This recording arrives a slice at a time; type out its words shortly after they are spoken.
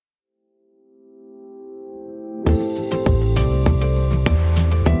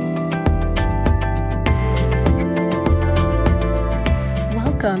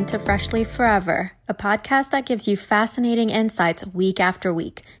to Freshly Forever, a podcast that gives you fascinating insights week after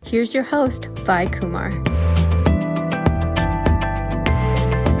week. Here's your host, Vi Kumar.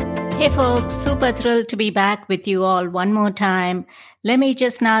 Hey folks, super thrilled to be back with you all one more time. Let me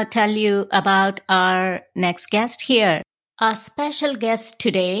just now tell you about our next guest here. Our special guest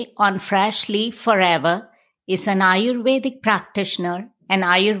today on Freshly Forever is an Ayurvedic practitioner, an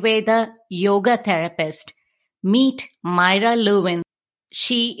Ayurveda yoga therapist. Meet Myra Lewin.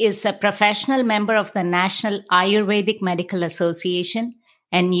 She is a professional member of the National Ayurvedic Medical Association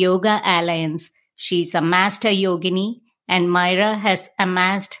and Yoga Alliance. She's a master yogini, and Myra has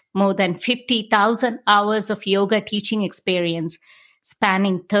amassed more than 50,000 hours of yoga teaching experience,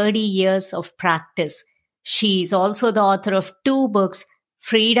 spanning 30 years of practice. She is also the author of 2 books,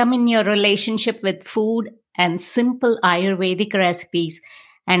 Freedom in Your Relationship with Food and Simple Ayurvedic Recipes,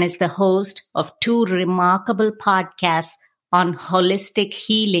 and is the host of 2 remarkable podcasts on holistic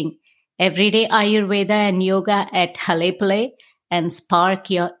healing, Everyday Ayurveda and Yoga at Halepule and Spark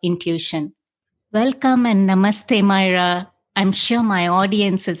Your Intuition. Welcome and namaste, Myra. I'm sure my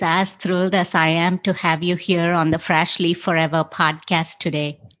audience is as thrilled as I am to have you here on the Freshly Forever podcast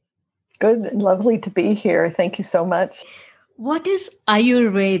today. Good and lovely to be here. Thank you so much. What is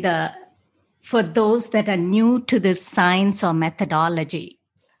Ayurveda for those that are new to this science or methodology?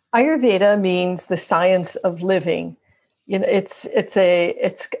 Ayurveda means the science of living. You know, it's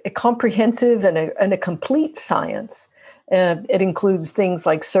a comprehensive and a complete science. It includes things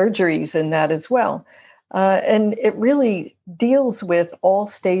like surgeries in that as well, and it really deals with all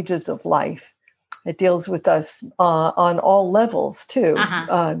stages of life. It deals with us on all levels too,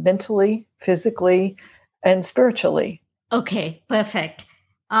 mentally, physically, and spiritually. Okay, perfect.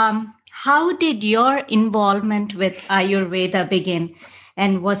 How did your involvement with Ayurveda begin?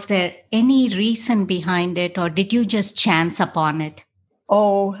 And was there any reason behind it, or did you just chance upon it?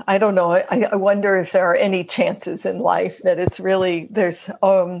 Oh, I don't know. I wonder if there are any chances in life that it's really,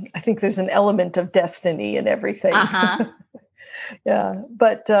 I think there's an element of destiny in everything. Yeah.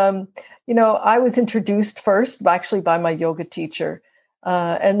 But, I was introduced first actually by my yoga teacher.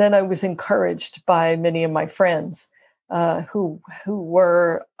 And then I was encouraged by many of my friends who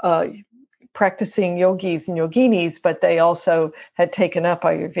were practicing yogis and yoginis, but they also had taken up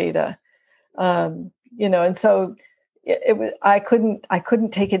Ayurveda, and so it was. I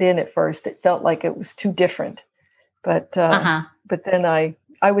couldn't take it in at first. It felt like it was too different, but then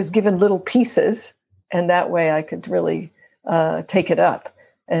I was given little pieces, and that way I could really take it up,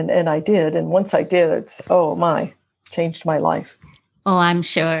 and I did. And once I did, changed my life. Oh, I'm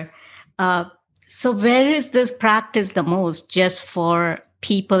sure. So where is this practice the most? Just for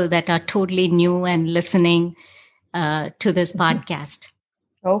people that are totally new and listening to this podcast?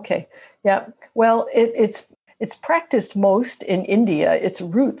 Okay. Yeah. Well, it's practiced most in India. Its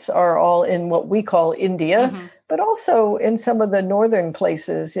roots are all in what we call India, but also in some of the northern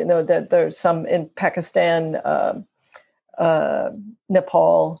places, that there's some in Pakistan,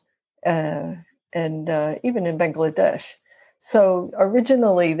 Nepal, and even in Bangladesh. So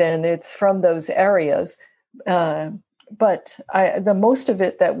originally then it's from those areas, but the most of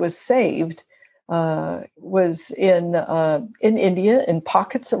it that was saved was in India, in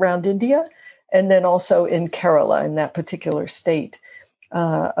pockets around India, and then also in Kerala, in that particular state,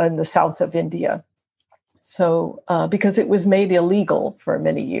 in the south of India. So because it was made illegal for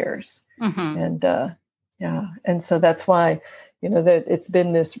many years, and so that's why that it's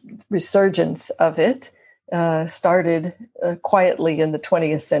been this resurgence of it. Started quietly in the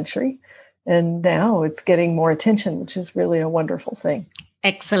 20th century, and now it's getting more attention, which is really a wonderful thing.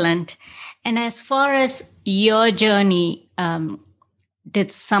 Excellent. And as far as your journey,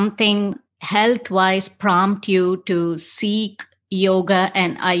 did something health-wise prompt you to seek yoga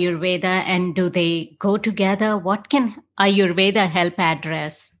and Ayurveda, and do they go together? What can Ayurveda help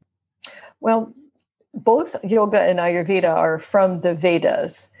address? Well, both yoga and Ayurveda are from the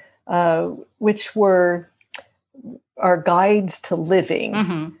Vedas, which are guides to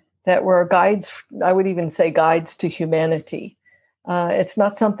living, that were guides, I would even say guides to humanity. It's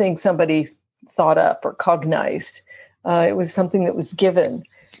not something somebody thought up or cognized. It was something that was given.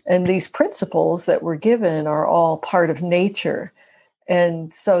 And these principles that were given are all part of nature.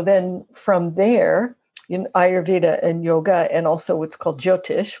 And so then from there, in Ayurveda and yoga, and also what's called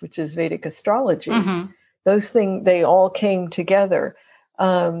Jyotish, which is Vedic astrology, those things, they all came together.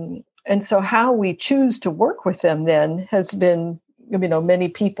 And so how we choose to work with them then has been, many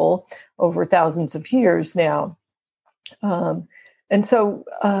people over thousands of years now. And so,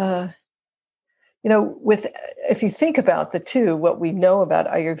 if you think about the two, what we know about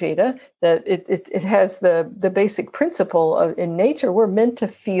Ayurveda, that it has the basic principle of, in nature, we're meant to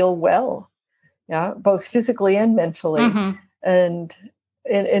feel well, yeah, both physically and mentally. Mm-hmm. And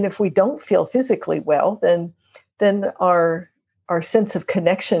if we don't feel physically well, then our sense of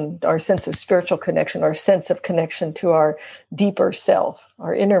connection, our sense of spiritual connection, our sense of connection to our deeper self,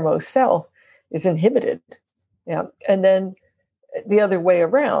 our innermost self, is inhibited. Yeah. And then the other way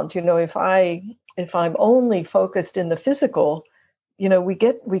around, if I'm only focused in the physical, we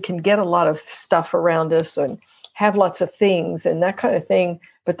can get a lot of stuff around us and have lots of things and that kind of thing,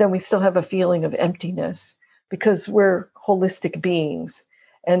 but then we still have a feeling of emptiness because we're holistic beings.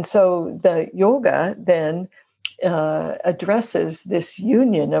 And so the yoga then addresses this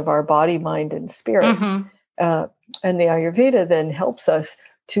union of our body, mind, and spirit. Mm-hmm. And the Ayurveda then helps us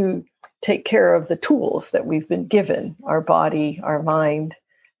to take care of the tools that we've been given, our body, our mind,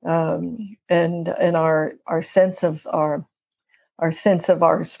 and our sense of our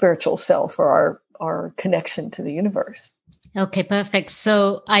spiritual self, or our connection to the universe. Okay, perfect.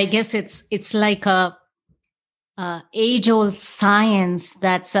 So I guess it's like a age-old science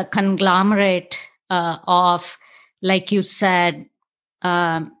that's a conglomerate of, like you said,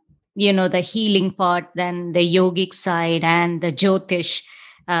 the healing part, then the yogic side, and the Jyotish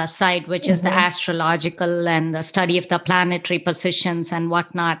side, which is the astrological and the study of the planetary positions and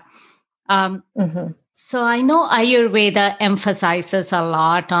whatnot. So I know Ayurveda emphasizes a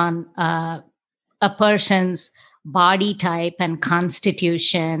lot on a person's body type and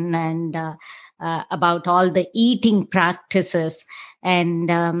constitution, and about all the eating practices.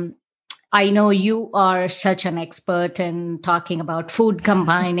 And I know you are such an expert in talking about food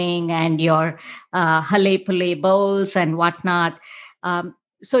combining and your hale-pule bowls and whatnot.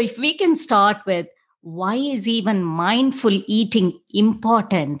 So if we can start with, why is even mindful eating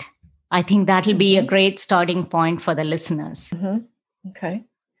important? I think that'll be a great starting point for the listeners. Okay.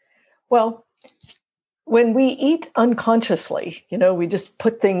 Well, when we eat unconsciously, we just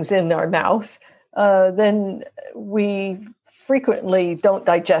put things in our mouth, then we frequently don't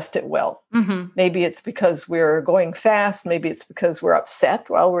digest it well. Maybe it's because we're going fast. Maybe it's because we're upset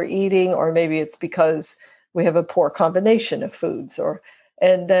while we're eating, or maybe it's because we have a poor combination of foods.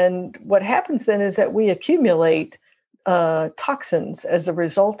 And then what happens then is that we accumulate toxins as a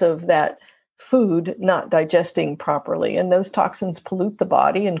result of that food not digesting properly. And those toxins pollute the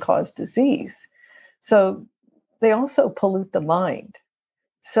body and cause disease. So they also pollute the mind.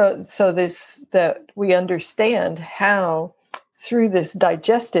 So that we understand how, through this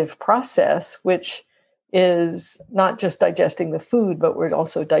digestive process, which is not just digesting the food, but we're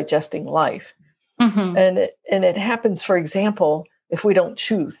also digesting life. And it happens, for example, if we don't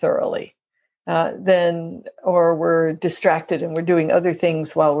chew thoroughly, or we're distracted and we're doing other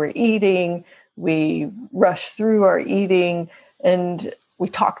things while we're eating, we rush through our eating, and we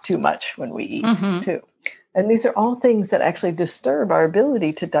talk too much when we eat too. And these are all things that actually disturb our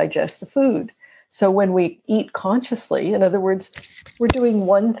ability to digest the food. So when we eat consciously, in other words, we're doing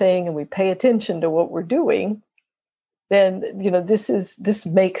one thing and we pay attention to what we're doing, then this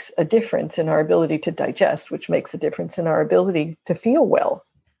makes a difference in our ability to digest, which makes a difference in our ability to feel well.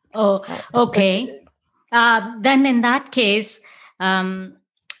 Oh, okay. Then in that case,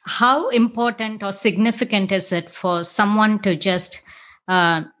 how important or significant is it for someone to just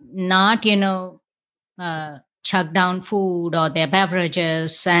not, chug down food or their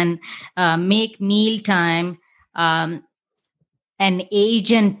beverages and make mealtime an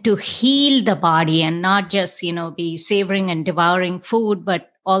agent to heal the body, and not just, be savoring and devouring food,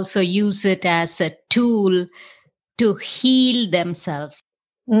 but also use it as a tool to heal themselves?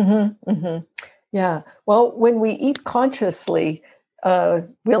 Yeah. Well, when we eat consciously,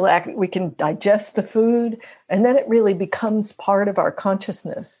 we can digest the food, and then it really becomes part of our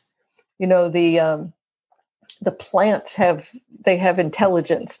consciousness. The plants have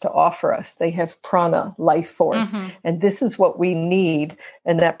intelligence to offer us. They have prana, life force, and this is what we need.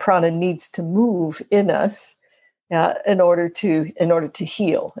 And that prana needs to move in us in order to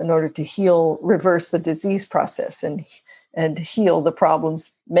heal, reverse the disease process, and heal the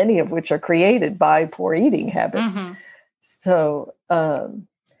problems, many of which are created by poor eating habits. So,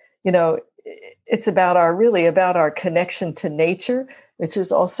 it's about our connection to nature, which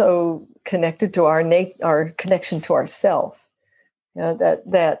is also connected to our connection to ourself.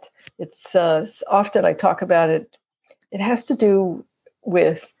 That it's often I talk about it. It has to do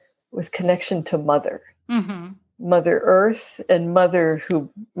with connection to Mother, Mother Earth, and Mother who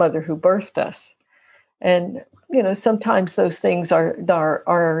birthed us. And sometimes those things are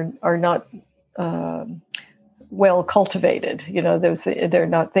not well cultivated. They're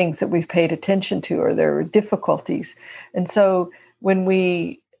not things that we've paid attention to, or there are difficulties. And so when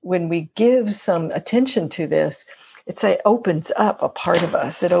we give some attention to this, it opens up a part of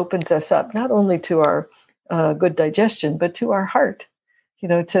us. It opens us up not only to our good digestion, but to our heart,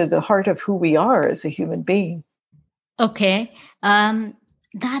 to the heart of who we are as a human being. Okay.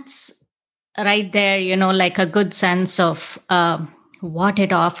 That's right there, like a good sense of what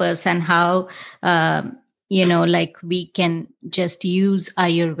it offers and how, like we can just use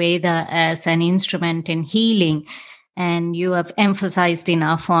Ayurveda as an instrument in healing. And you have emphasized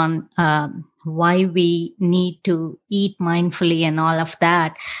enough on why we need to eat mindfully and all of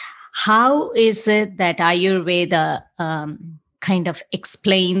that. How is it that Ayurveda kind of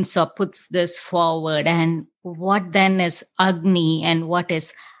explains or puts this forward? And what then is Agni and what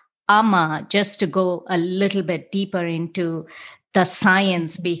is Ama, just to go a little bit deeper into the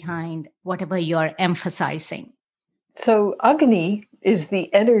science behind whatever you're emphasizing? So Agni is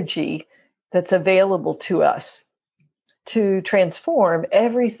the energy that's available to us to transform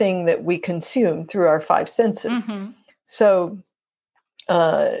everything that we consume through our five senses. Mm-hmm. So,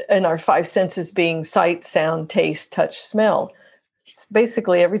 and our five senses being sight, sound, taste, touch, smell, it's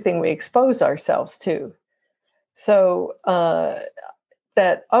basically everything we expose ourselves to. So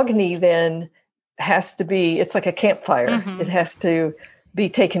that Agni then has to be, it's like a campfire. Mm-hmm. It has to be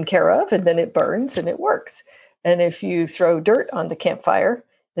taken care of, and then it burns and it works. And if you throw dirt on the campfire,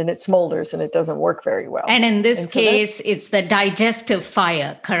 then it smolders and it doesn't work very well. And in this case, it's the digestive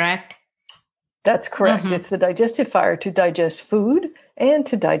fire, correct? That's correct. Mm-hmm. It's the digestive fire to digest food and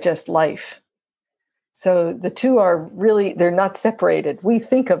to digest life. So the two are really, they're not separated. We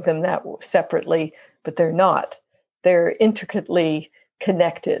think of them that separately, but they're not. They're intricately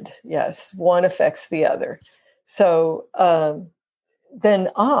connected. Yes, one affects the other. So then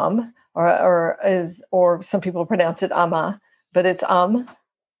or some people pronounce it Ama, but it's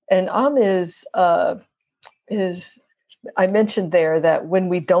And is I mentioned there that when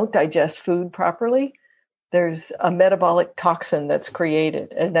we don't digest food properly, there's a metabolic toxin that's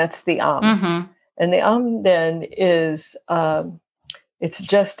created, and that's the Mm-hmm. And the then is, it's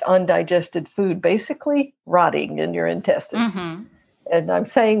just undigested food, basically rotting in your intestines. Mm-hmm. And I'm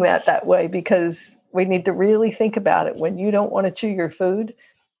saying that way because we need to really think about it. When you don't want to chew your food,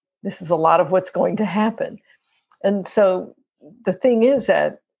 this is a lot of what's going to happen. And so the thing is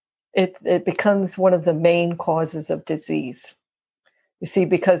that it becomes one of the main causes of disease. You see,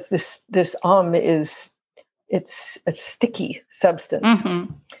 because this is it's a sticky substance.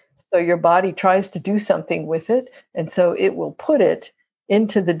 Mm-hmm. So your body tries to do something with it, and so it will put it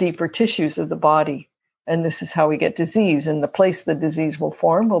into the deeper tissues of the body. And this is how we get disease. And the place the disease will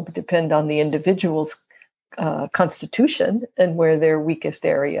form will depend on the individual's constitution and where their weakest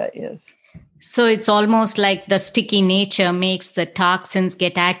area is. So it's almost like the sticky nature makes the toxins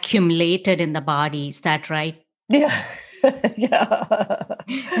get accumulated in the body. Is that right? Yeah. Yeah.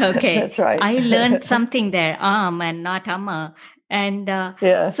 Okay. That's right. I learned something there, and not Ama. And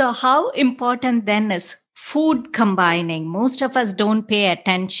So how important then is food combining? Most of us don't pay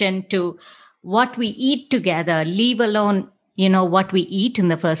attention to what we eat together, leave alone, what we eat in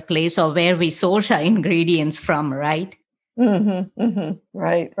the first place or where we source our ingredients from, right? Mm-hmm, mm-hmm.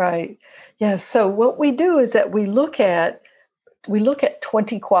 Right. Yeah. So what we do is that we look at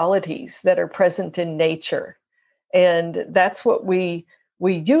 20 qualities that are present in nature. And that's what we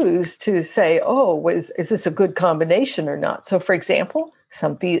use to say, is this a good combination or not? So, for example,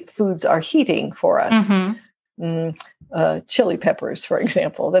 some foods are heating for us. Mm-hmm. Chili peppers, for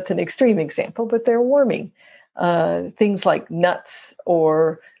example, that's an extreme example, but they're warming. Things like nuts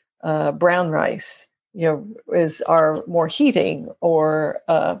or brown rice, are more heating, or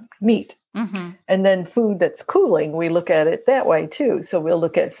meat. Mm-hmm. And then food that's cooling, we look at it that way too. So we'll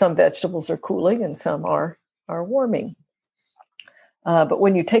look at some vegetables are cooling and some are warming. But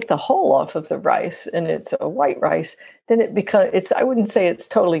when you take the hull off of the rice and it's a white rice, then I wouldn't say it's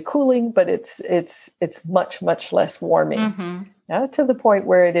totally cooling, but it's much, much less warming. Mm-hmm. To the point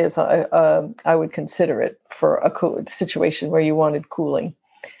where it is, I would consider it for a cool situation where you wanted cooling.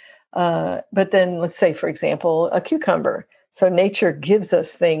 But then let's say, for example, a cucumber. So nature gives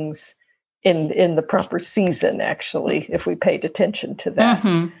us things in the proper season, actually, if we paid attention to that.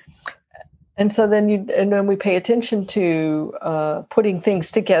 Mm-hmm. And so then when we pay attention to putting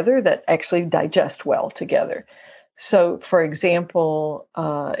things together that actually digest well together. So, for example,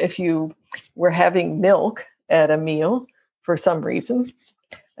 if you were having milk at a meal for some reason,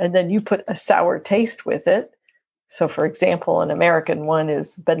 and then you put a sour taste with it. So, for example, an American one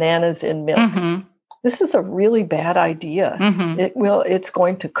is bananas in milk. Mm-hmm. This is a really bad idea. Mm-hmm. It's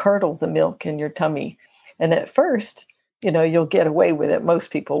going to curdle the milk in your tummy. And at first, you'll get away with it.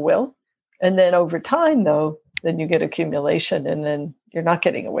 Most people will. And then over time, though, then you get accumulation, and then you're not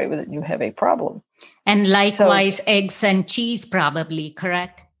getting away with it and you have a problem. And likewise, eggs and cheese probably,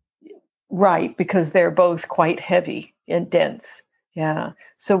 correct? Right, because they're both quite heavy and dense. Yeah.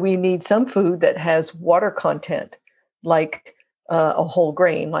 So we need some food that has water content, like a whole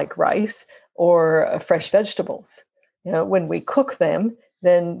grain, like rice, or fresh vegetables. When we cook them,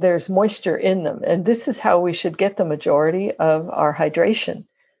 then there's moisture in them. And this is how we should get the majority of our hydration.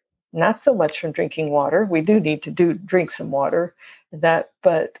 Not so much from drinking water. We do need to drink some water, but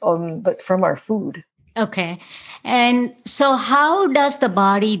from our food. Okay. And so how does the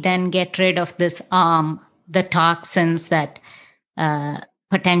body then get rid of this the toxins that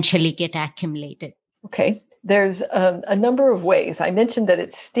potentially get accumulated? Okay. There's a number of ways. I mentioned that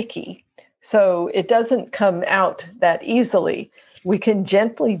it's sticky, so it doesn't come out that easily. We can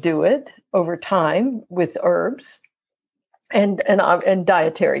gently do it over time with herbs and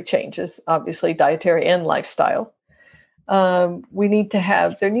dietary changes, obviously dietary and lifestyle. There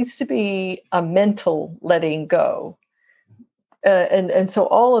needs to be a mental letting go. And so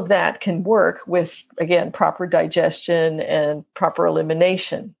all of that can work with, again, proper digestion and proper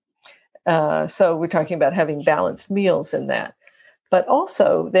elimination. So we're talking about having balanced meals in that. But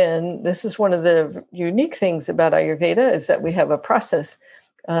also then, this is one of the unique things about Ayurveda, is that we have a process.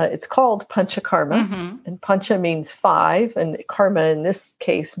 It's called Panchakarma. Mm-hmm. And Pancha means 5, and Karma in this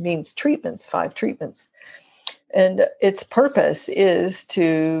case means treatments, 5 treatments. And its purpose is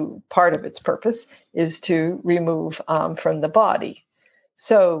part of its purpose is to remove from the body.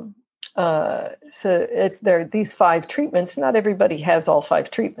 So there are these 5 treatments. Not everybody has all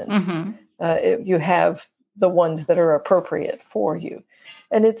 5 treatments. Mm-hmm. You have the ones that are appropriate for you.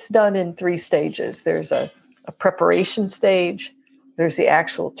 And it's done in 3 stages. There's a preparation stage, there's the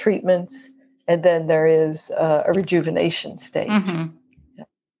actual treatments, and then there is a rejuvenation stage. Mm-hmm. Yeah.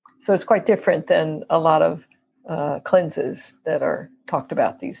 So it's quite different than a lot of cleanses that are talked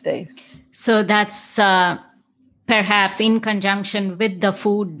about these days. So that's perhaps in conjunction with the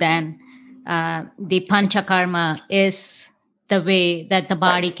food then, the Panchakarma is the way that the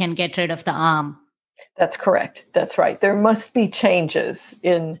body can get rid of the That's correct. That's right. There must be changes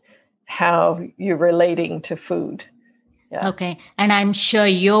in how you're relating to food. Yeah. Okay. And I'm sure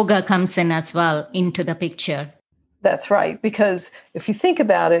yoga comes in as well into the picture. That's right. Because if you think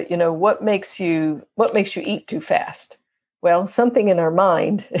about it, what makes you eat too fast? Well, something in our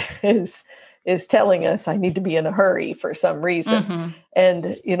mind is telling us I need to be in a hurry for some reason. Mm-hmm.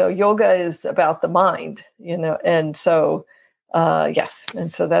 And, yoga is about the mind, and so, yes.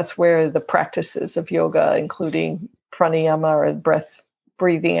 And so that's where the practices of yoga, including pranayama or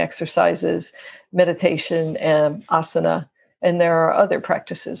breathing exercises, meditation, and asana. And there are other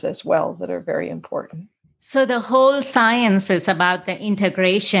practices as well that are very important. So the whole science is about the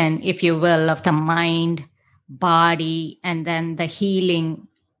integration, if you will, of the mind, body, and then the healing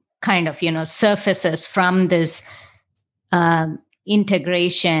kind of, surfaces from this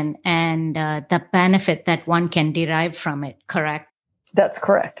integration and the benefit that one can derive from it, correct? That's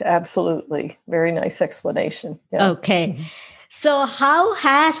correct. Absolutely. Very nice explanation. Yeah. Okay. Mm-hmm. So how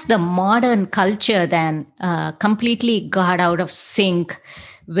has the modern culture then completely got out of sync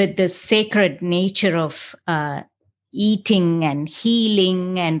with the sacred nature of eating and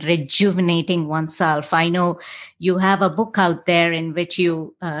healing and rejuvenating oneself? I know you have a book out there in which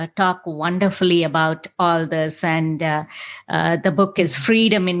you talk wonderfully about all this, and the book is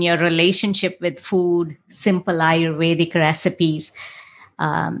Freedom in Your Relationship with Food, Simple Ayurvedic Recipes.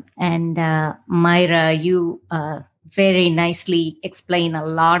 And Myra, you very nicely explain a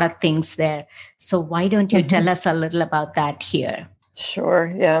lot of things there. So why don't you tell us a little about that here?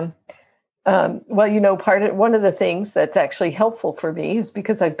 Sure. Yeah. Well, one of the things that's actually helpful for me is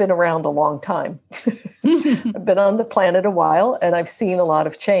because I've been around a long time. I've been on the planet a while, and I've seen a lot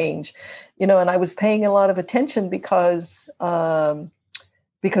of change, and I was paying a lot of attention because early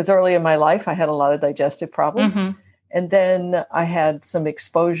in my life, I had a lot of digestive problems. Mm-hmm. And then I had some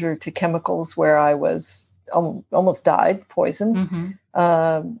exposure to chemicals where I was almost died, poisoned.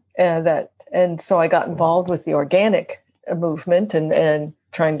 Mm-hmm. And so I got involved with the organic movement and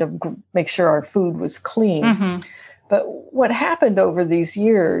trying to make sure our food was clean. Mm-hmm. But what happened over these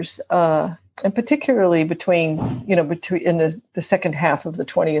years, and particularly between in the second half of the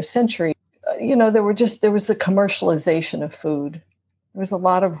 20th century, there was the commercialization of food. There was a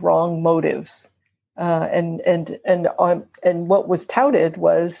lot of wrong motives. And what was touted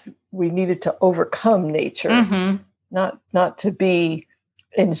was we needed to overcome nature, mm-hmm. not to be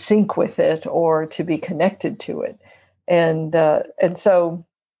in sync with it or to be connected to it. And so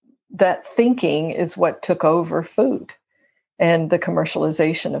that thinking is what took over food and the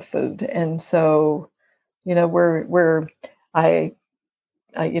commercialization of food. And so,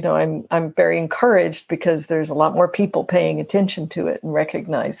 I'm very encouraged because there's a lot more people paying attention to it and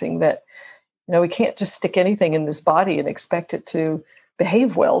recognizing that, we can't just stick anything in this body and expect it to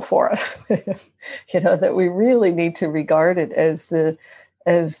behave well for us. That we really need to regard it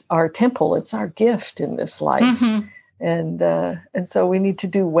as our temple. It's our gift in this life. Mm-hmm. And so we need to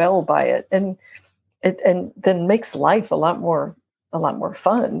do well by it. And then makes life a lot more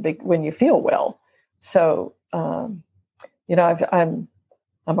fun when you feel well. So, I'm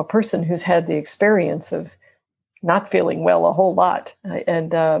a person who's had the experience of not feeling well a whole lot,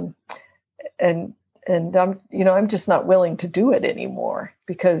 and I'm just not willing to do it anymore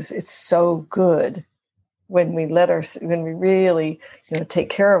because it's so good when we really take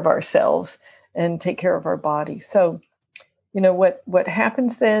care of ourselves and take care of our body. So, what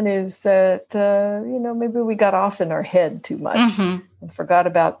happens then is that maybe we got off in our head too much. Mm-hmm. And forgot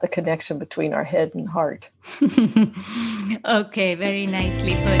about the connection between our head and heart. Okay, very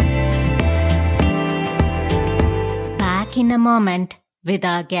nicely put. Back in a moment with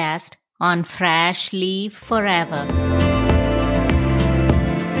our guest on Fresh Leaf Forever.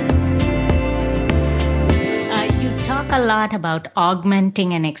 You talk a lot about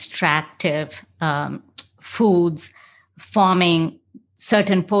augmenting and extractive foods, forming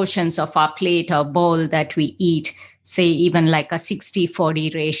certain portions of our plate or bowl that we eat, say even like a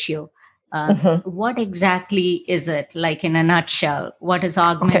 60-40 ratio. What exactly is it, like in a nutshell? What is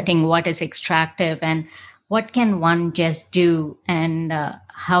augmenting? Okay. What is extractive? And what can one just do? And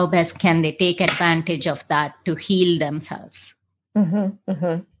how best can they take advantage of that to heal themselves?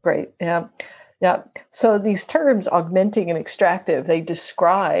 Great. Yeah. So these terms, augmenting and extractive, they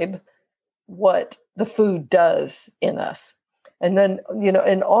describe what the food does in us. And then,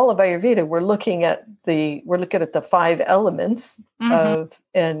 in all of Ayurveda, we're looking at the 5 elements of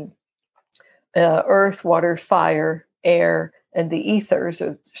earth, water, fire, air, and the ethers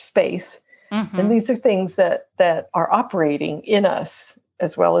or space. Mm-hmm. And these are things that are operating in us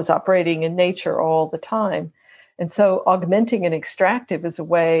as well as operating in nature all the time. And so augmenting and extractive is a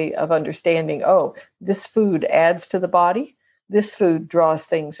way of understanding, this food adds to the body, this food draws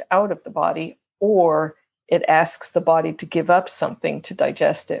things out of the body, or it asks the body to give up something to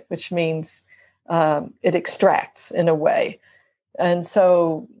digest it, which means it extracts in a way. And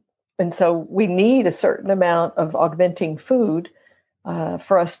so we need a certain amount of augmenting food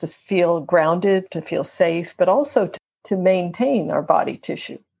for us to feel grounded, to feel safe, but also to maintain our body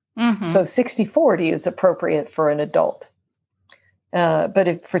tissue. Mm-hmm. So 60-40 is appropriate for an adult.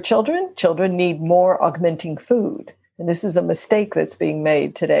 But for children need more augmenting food. And this is a mistake that's being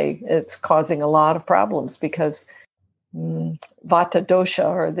made today. It's causing a lot of problems because vata dosha,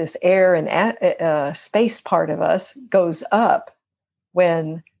 or this air and space part of us, goes up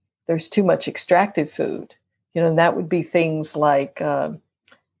when there's too much extractive food. And that would be things like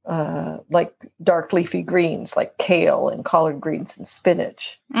dark leafy greens, like kale and collard greens and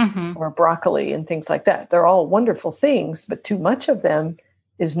spinach, mm-hmm. or broccoli and things like that. They're all wonderful things, but too much of them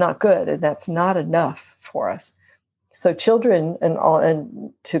is not good, and that's not enough for us. So children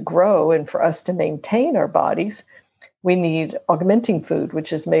and to grow and for us to maintain our bodies, we need augmenting food,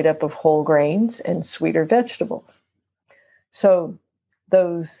 which is made up of whole grains and sweeter vegetables. So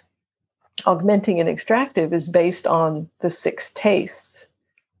those augmenting and extractive is based on the 6 tastes.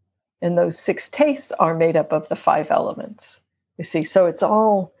 And those 6 tastes are made up of the 5 elements. You see, so it's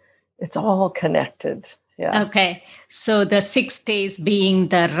all connected. Yeah. Okay. So the 6 tastes being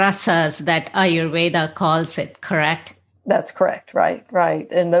the rasas that Ayurveda calls it, correct? That's correct. Right.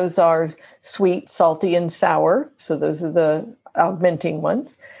 And those are sweet, salty, and sour. So those are the augmenting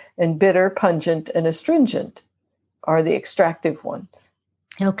ones. And bitter, pungent, and astringent are the extractive ones.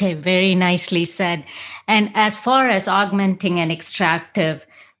 Okay. Very nicely said. And as far as augmenting and extractive,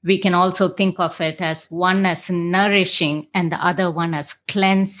 we can also think of it as one as nourishing and the other one as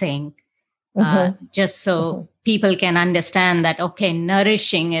cleansing. Just so people can understand that, okay,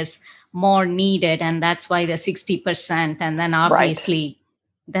 nourishing is more needed, and that's why the 60%. And then obviously,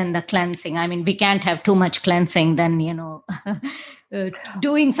 then the cleansing. I mean, we can't have too much cleansing, then,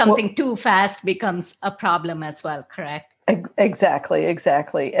 doing something too fast becomes a problem as well, correct?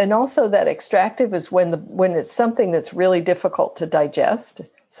 Exactly. And also that extractive is when it's something that's really difficult to digest.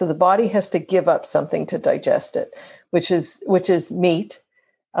 So the body has to give up something to digest it, which is meat,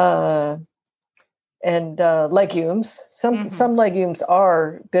 and legumes. Some legumes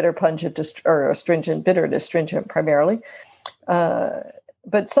are bitter, pungent, or astringent, bitter and astringent primarily.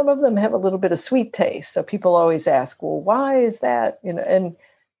 But some of them have a little bit of sweet taste. So people always ask, well, why is that? And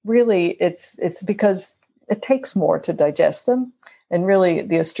really it's because it takes more to digest them, and really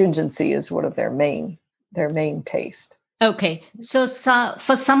the astringency is one of their main taste. Okay, so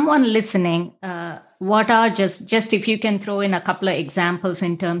for someone listening, what are just if you can throw in a couple of examples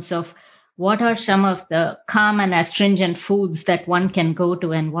in terms of what are some of the common astringent foods that one can go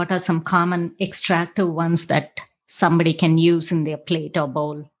to, and what are some common extractive ones that somebody can use in their plate or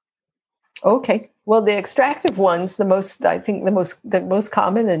bowl? Okay. Well, the extractive ones, the most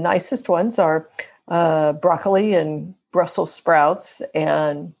common and nicest ones are broccoli and Brussels sprouts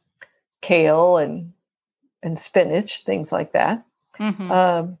and kale and spinach, things like that.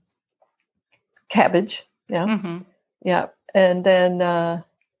 Mm-hmm. Cabbage, yeah, mm-hmm. yeah. And then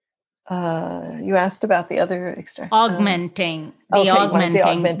you asked about the other extract. Augmenting the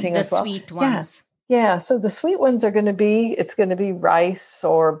as well. Sweet ones. Yeah, so the sweet ones are going to be rice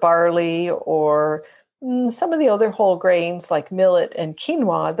or barley or some of the other whole grains like millet and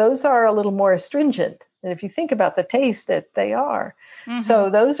quinoa. Those are a little more astringent. And if you think about the taste that they are. Mm-hmm. So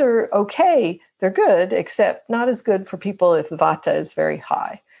those are okay. They're good, except not as good for people if vata is very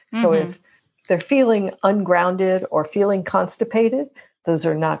high. Mm-hmm. So if they're feeling ungrounded or feeling constipated, those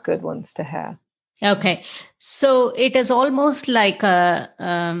are not good ones to have. Okay. So it is almost like a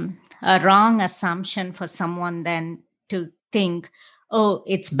wrong assumption for someone then to think, oh,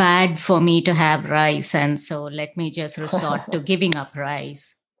 it's bad for me to have rice, and so let me just resort to giving up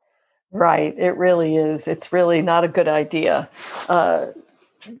rice. Right. It really is. It's really not a good idea.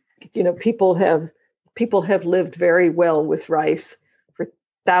 People have lived very well with rice for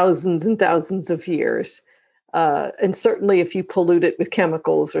thousands and thousands of years. And certainly if you pollute it with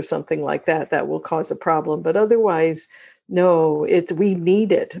chemicals or something like that, that will cause a problem. But otherwise, no, we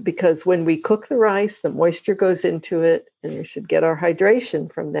need it, because when we cook the rice, the moisture goes into it, and we should get our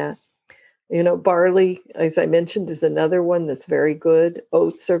hydration from that. Barley, as I mentioned, is another one that's very good.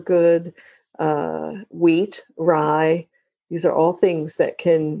 Oats are good. Wheat, rye, these are all things that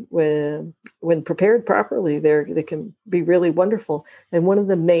can, when prepared properly, they can be really wonderful. And one of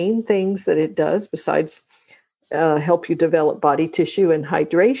the main things that it does, besides help you develop body tissue and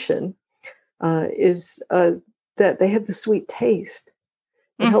hydration, is that they have the sweet taste.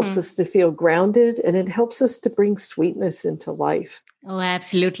 It mm-hmm. helps us to feel grounded, and it helps us to bring sweetness into life. Oh,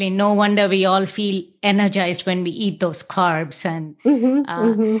 absolutely. No wonder we all feel energized when we eat those carbs. And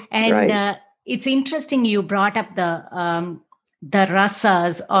right. It's interesting you brought up the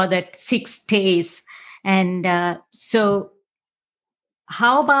rasas, or that 6 tastes. And so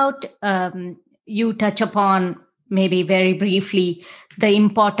how about you touch upon, maybe very briefly, the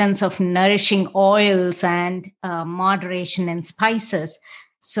importance of nourishing oils and moderation in spices,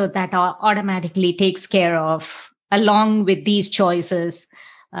 so that automatically takes care of, along with these choices,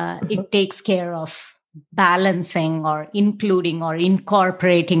 it takes care of balancing or including or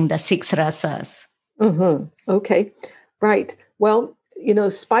incorporating the 6 rasas. Mm-hmm. Okay, right. Well,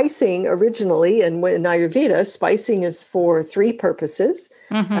 spicing originally, and in Ayurveda, spicing is for 3 purposes.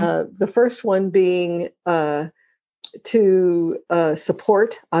 Mm-hmm. The first one being to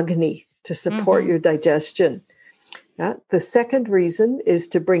support Agni, to support mm-hmm. your digestion. The second reason is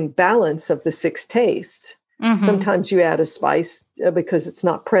to bring balance of the 6 tastes. Mm-hmm. Sometimes you add a spice because it's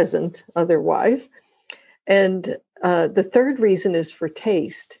not present otherwise. And the third reason is for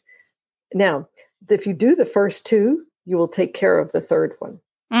taste. Now, if you do the first 2, you will take care of the third one.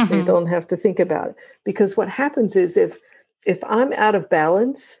 Mm-hmm. So you don't have to think about it. Because what happens is if I'm out of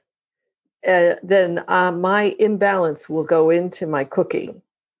balance, then my imbalance will go into my cooking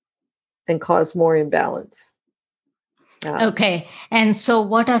and cause more imbalance. Okay. And so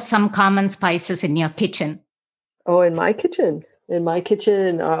what are some common spices in your kitchen? Oh, in my kitchen,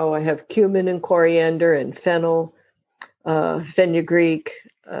 I have cumin and coriander and fennel, fenugreek,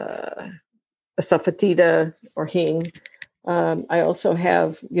 asafoetida or hing. I also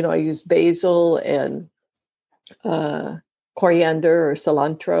have, I use basil and coriander or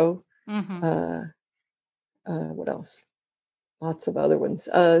cilantro. Mm-hmm. What else? Lots of other ones.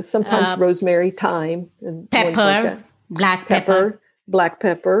 Sometimes rosemary, thyme, and pepper, like that. Black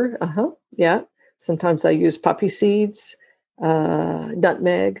pepper. Yeah. Sometimes I use poppy seeds,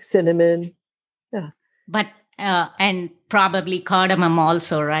 nutmeg, cinnamon. Yeah. But and probably cardamom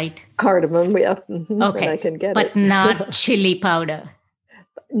also, right? Cardamom, yeah. Mm-hmm, okay. I can get but it. But not chili powder.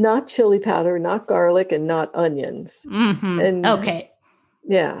 Not chili powder, not garlic, and not onions. Mm-hmm. And okay.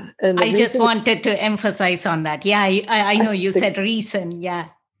 Yeah. And I just wanted to emphasize on that. Yeah, I know you said reason. Yeah.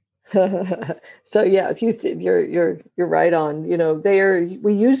 So yeah, you're right on.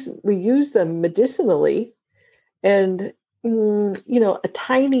 We use them medicinally, and A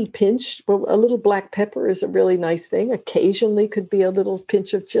tiny pinch, well, a little black pepper is a really nice thing. Occasionally could be a little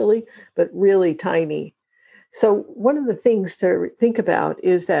pinch of chili, but really tiny. So one of the things to think about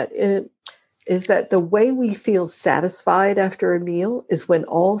is that the way we feel satisfied after a meal is when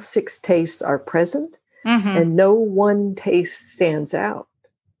all 6 tastes are present and no one taste stands out.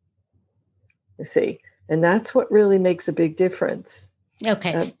 You see, and that's what really makes a big difference.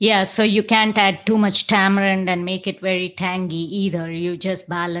 Okay. Yeah. So you can't add too much tamarind and make it very tangy either. You just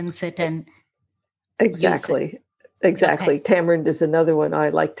balance it and exactly. Okay. Tamarind is another one. I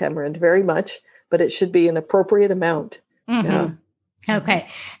like tamarind very much, but it should be an appropriate amount. Yeah. Okay.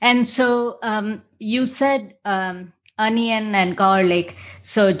 And so you said onion and garlic.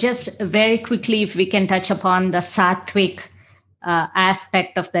 So just very quickly, if we can touch upon the sattvic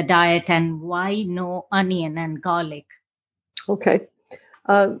aspect of the diet and why no onion and garlic. Okay.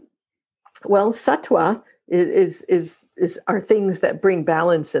 Well, sattva is are things that bring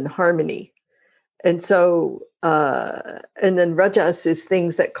balance and harmony, and so and then rajas is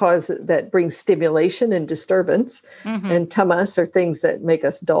things that bring stimulation and disturbance, and tamas are things that make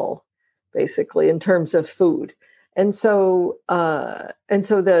us dull, basically in terms of food. And so the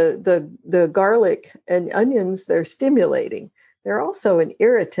garlic and onions, they're stimulating. They're also an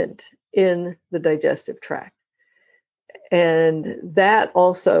irritant in the digestive tract. And that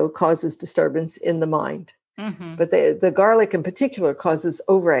also causes disturbance in the mind. But the garlic in particular causes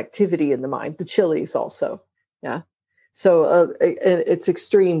overactivity in the mind. The chilies also. Yeah. So it's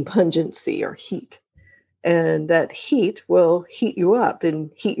extreme pungency or heat. And that heat will heat you up and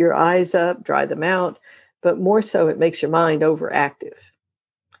heat your eyes up, dry them out. But more so, it makes your mind overactive.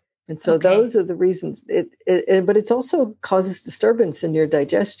 And so those are the reasons. But it also causes disturbance in your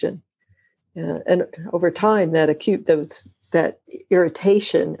digestion. And over time, that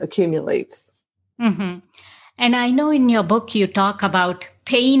irritation accumulates. And I know in your book you talk about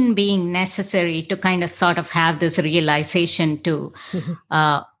pain being necessary to kind of sort of have this realization to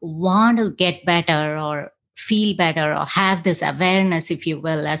want to get better or feel better or have this awareness, if you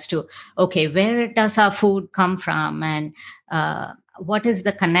will, as to, okay, where does our food come from and what is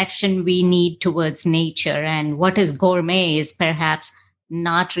the connection we need towards nature, and what is gourmet is perhaps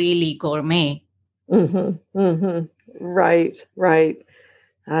not really gourmet. Right.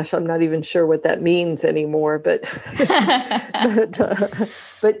 Gosh, I'm not even sure what that means anymore, but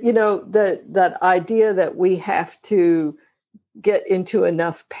but that idea that we have to get into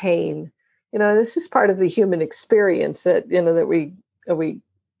enough pain, this is part of the human experience that we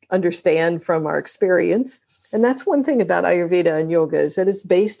understand from our experience. And that's one thing about Ayurveda and yoga, is that it's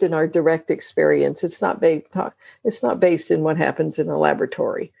based in our direct experience. It's not based in what happens in a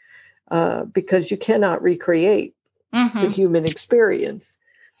laboratory, because you cannot recreate the human experience.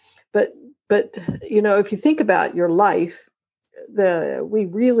 But if you think about your life, we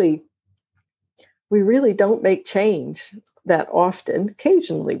really don't make change that often.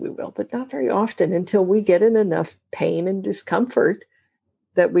 Occasionally we will, but not very often, until we get in enough pain and discomfort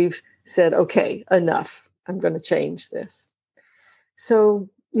that we've said, okay, enough. I'm going to change this. So,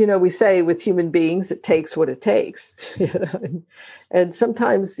 we say with human beings, it takes what it takes. And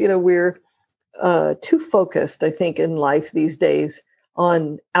sometimes, we're too focused, I think, in life these days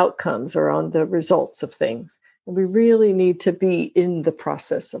on outcomes or on the results of things. And we really need to be in the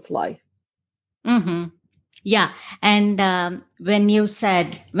process of life. Yeah. And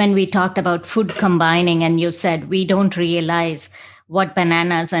when we talked about food combining, and you said we don't realize what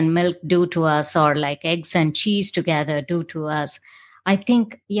bananas and milk do to us, or like eggs and cheese together do to us. I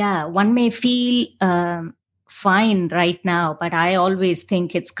think, one may feel fine right now, but I always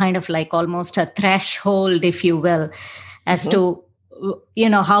think it's kind of like almost a threshold, if you will, as to,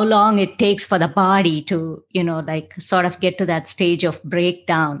 how long it takes for the body to, sort of get to that stage of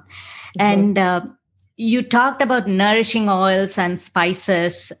breakdown. And you talked about nourishing oils and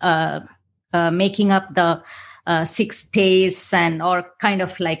spices, making up the 6 tastes, or kind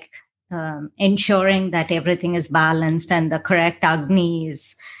of like ensuring that everything is balanced and the correct Agni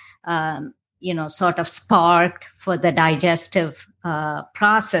is, sort of sparked for the digestive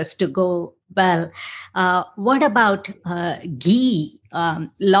process to go well. What about ghee? A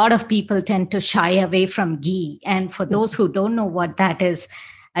lot of people tend to shy away from ghee. And for those who don't know what that is,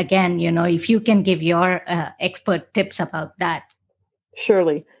 again, if you can give your expert tips about that.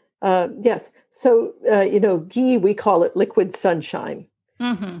 Surely. Yes. So, ghee, we call it liquid sunshine.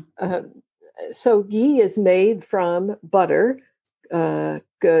 So ghee is made from butter,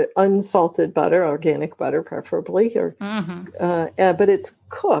 unsalted butter, organic butter, preferably, but it's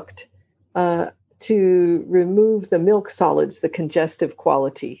cooked to remove the milk solids, the congestive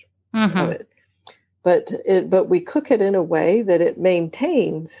quality of it. but we cook it in a way that it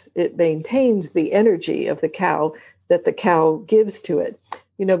maintains the energy of the cow that the cow gives to it.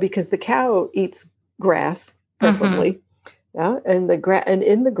 Because the cow eats grass preferably, yeah, and and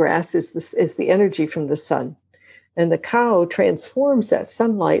in the grass is the energy from the sun, and the cow transforms that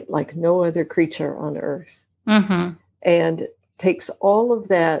sunlight like no other creature on earth, and takes all of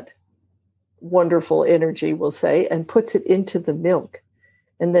that wonderful energy, we'll say, and puts it into the milk,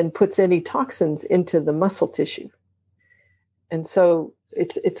 and then puts any toxins into the muscle tissue. And so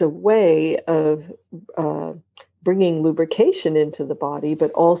it's a way of bringing lubrication into the body, but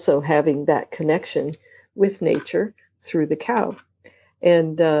also having that connection with nature through the cow.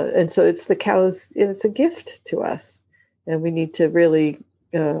 And so it's the cow's, it's a gift to us, and we need to really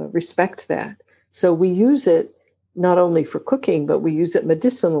respect that. So we use it not only for cooking, but we use it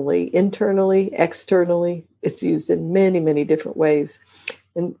medicinally, internally, externally. It's used in many, many different ways.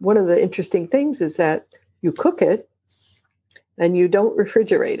 And one of the interesting things is that you cook it and you don't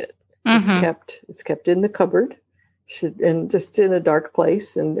refrigerate it. It's kept in the cupboard, and just in a dark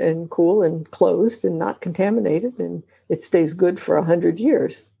place, and cool and closed and not contaminated, and it stays good for 100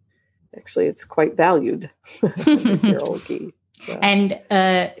 years. Actually, it's quite valued. 100-year-old ghee. Yeah. And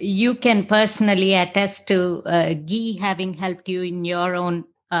you can personally attest to ghee having helped you in your own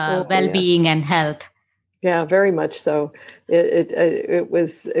well-being and health. Yeah, very much so. It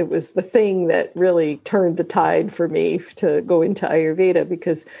was the thing that really turned the tide for me to go into Ayurveda,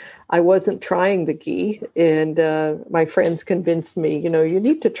 because I wasn't trying the ghee, and my friends convinced me, you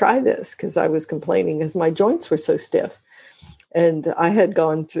need to try this, because I was complaining because my joints were so stiff, and I had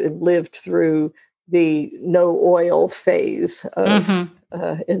gone through and lived through the no oil phase of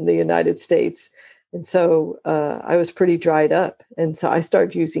in the United States. And so I was pretty dried up. And so I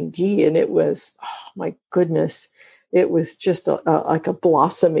started using ghee, and it was, oh my goodness, it was just like a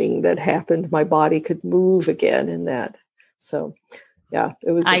blossoming that happened. My body could move again in that. So yeah,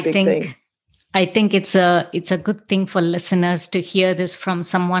 it was a big thing. I think it's a good thing for listeners to hear this from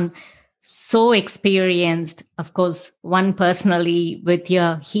someone so experienced, of course, one personally with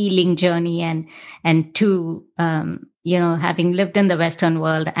your healing journey, and two, having lived in the Western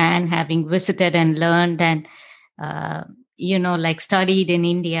world and having visited and learned and, studied in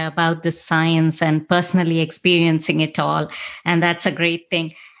India about this science and personally experiencing it all. And that's a great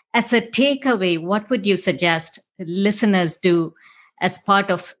thing. As a takeaway, what would you suggest listeners do as part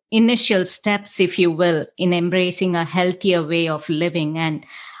of initial steps, if you will, in embracing a healthier way of living? And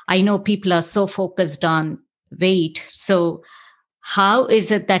I know people are so focused on weight. So how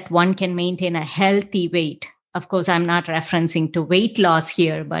is it that one can maintain a healthy weight? Of course, I'm not referencing to weight loss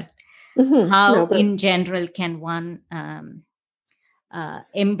here, but in general can one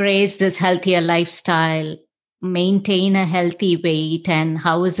embrace this healthier lifestyle, maintain a healthy weight? And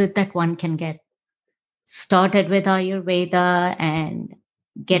how is it that one can get started with Ayurveda and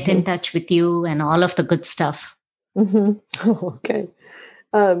get in touch with you and all of the good stuff? Okay.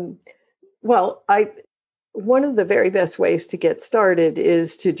 One of the very best ways to get started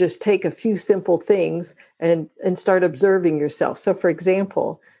is to just take a few simple things and start observing yourself. So, for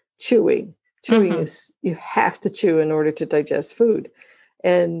example, chewing is, you have to chew in order to digest food.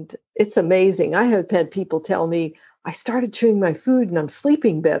 And it's amazing. I have had people tell me, I started chewing my food and I'm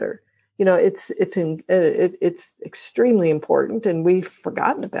sleeping better. It's extremely important, and we've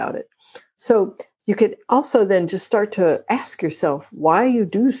forgotten about it. So you could also then just start to ask yourself why you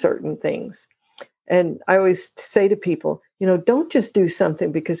do certain things. And I always say to people, don't just do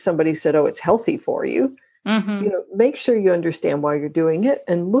something because somebody said, oh, it's healthy for you. Make sure you understand why you're doing it,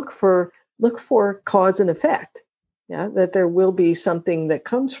 and look for cause and effect. Yeah, that there will be something that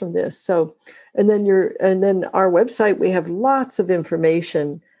comes from this. So, and then our website, we have lots of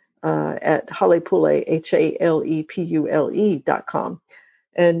information at Halepule, HALEPULE.com.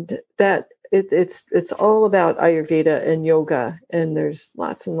 And that it's all about Ayurveda and yoga. And there's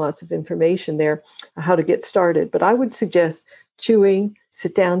lots and lots of information there on how to get started. But I would suggest chewing,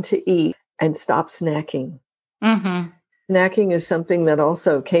 sit down to eat, and stop snacking. Snacking is something that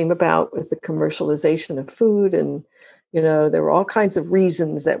also came about with the commercialization of food. And, there were all kinds of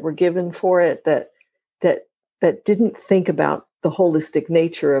reasons that were given for it that didn't think about the holistic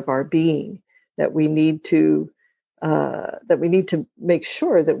nature of our being, that we need to make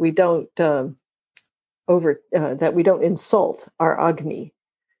sure that we don't that we don't insult our Agni,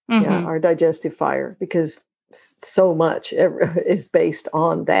 our digestive fire, because so much is based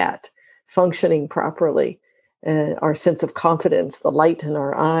on that functioning properly. Our sense of confidence, the light in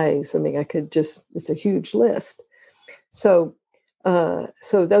our eyes. I mean, it's a huge list. So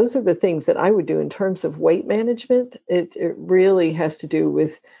those are the things that I would do in terms of weight management. It really has to do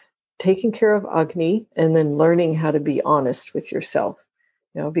with taking care of Agni and then learning how to be honest with yourself,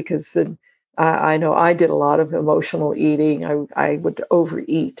 because I know I did a lot of emotional eating. I would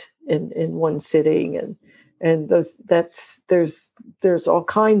overeat in one sitting, and there's all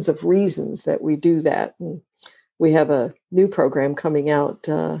kinds of reasons that we do that. And we have a new program coming out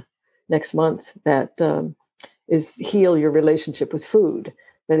next month that is Heal Your Relationship with Food,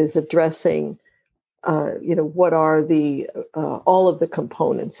 that is addressing what are the all of the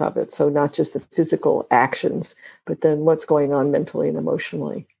components of it. So not just the physical actions, but then what's going on mentally and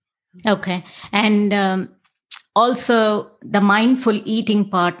emotionally. Okay. And also the mindful eating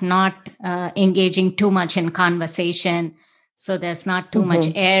part, not engaging too much in conversation. So there's not too much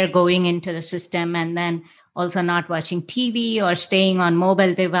air going into the system, and then also not watching TV or staying on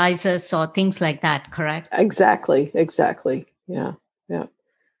mobile devices or things like that, correct? Exactly. Yeah.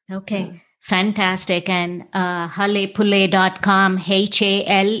 Okay. Yeah. Fantastic. And halepule.com,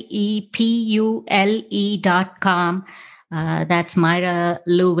 HALEPULE.com. That's Myra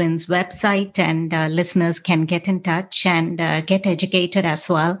Lewin's website, and listeners can get in touch and get educated as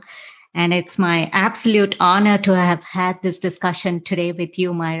well. And it's my absolute honor to have had this discussion today with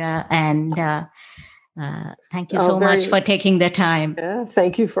you, Myra. And thank you so much for taking the time. Yeah,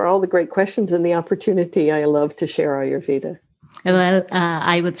 thank you for all the great questions and the opportunity. I love to share Ayurveda. Well,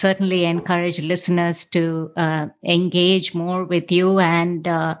 I would certainly encourage listeners to engage more with you and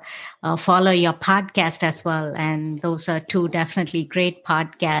follow your podcast as well. And those are two definitely great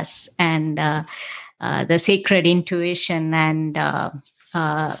podcasts. And The Sacred Intuition and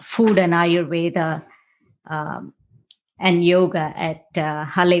Food and Ayurveda and Yoga at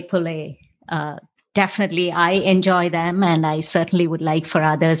Halepule. Definitely, I enjoy them, and I certainly would like for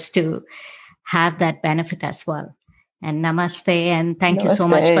others to have that benefit as well. And namaste, and thank you so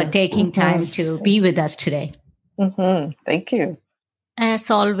much for taking time to be with us today. Thank you.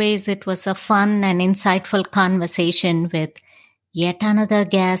 As always, it was a fun and insightful conversation with yet another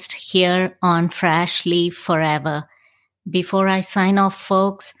guest here on Fresh Leaf Forever. Before I sign off,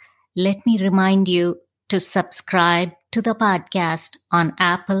 folks, let me remind you to subscribe to the podcast on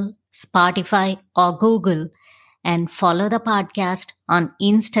Apple, Spotify, or Google, and follow the podcast on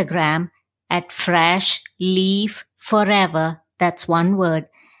Instagram at Fresh Leaf Forever, that's one word,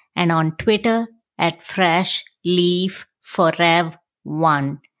 and on Twitter at Fresh Leaf Forever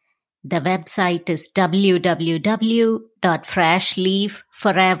 1. The website is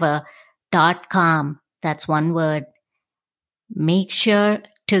www.freshleafforever.com, that's one word. Make sure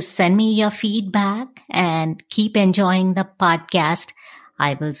to send me your feedback and keep enjoying the podcast.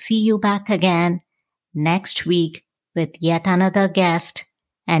 I will see you back again next week with yet another guest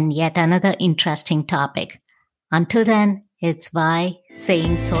and yet another interesting topic. Until then, it's Vi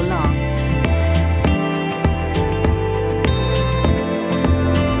saying so long.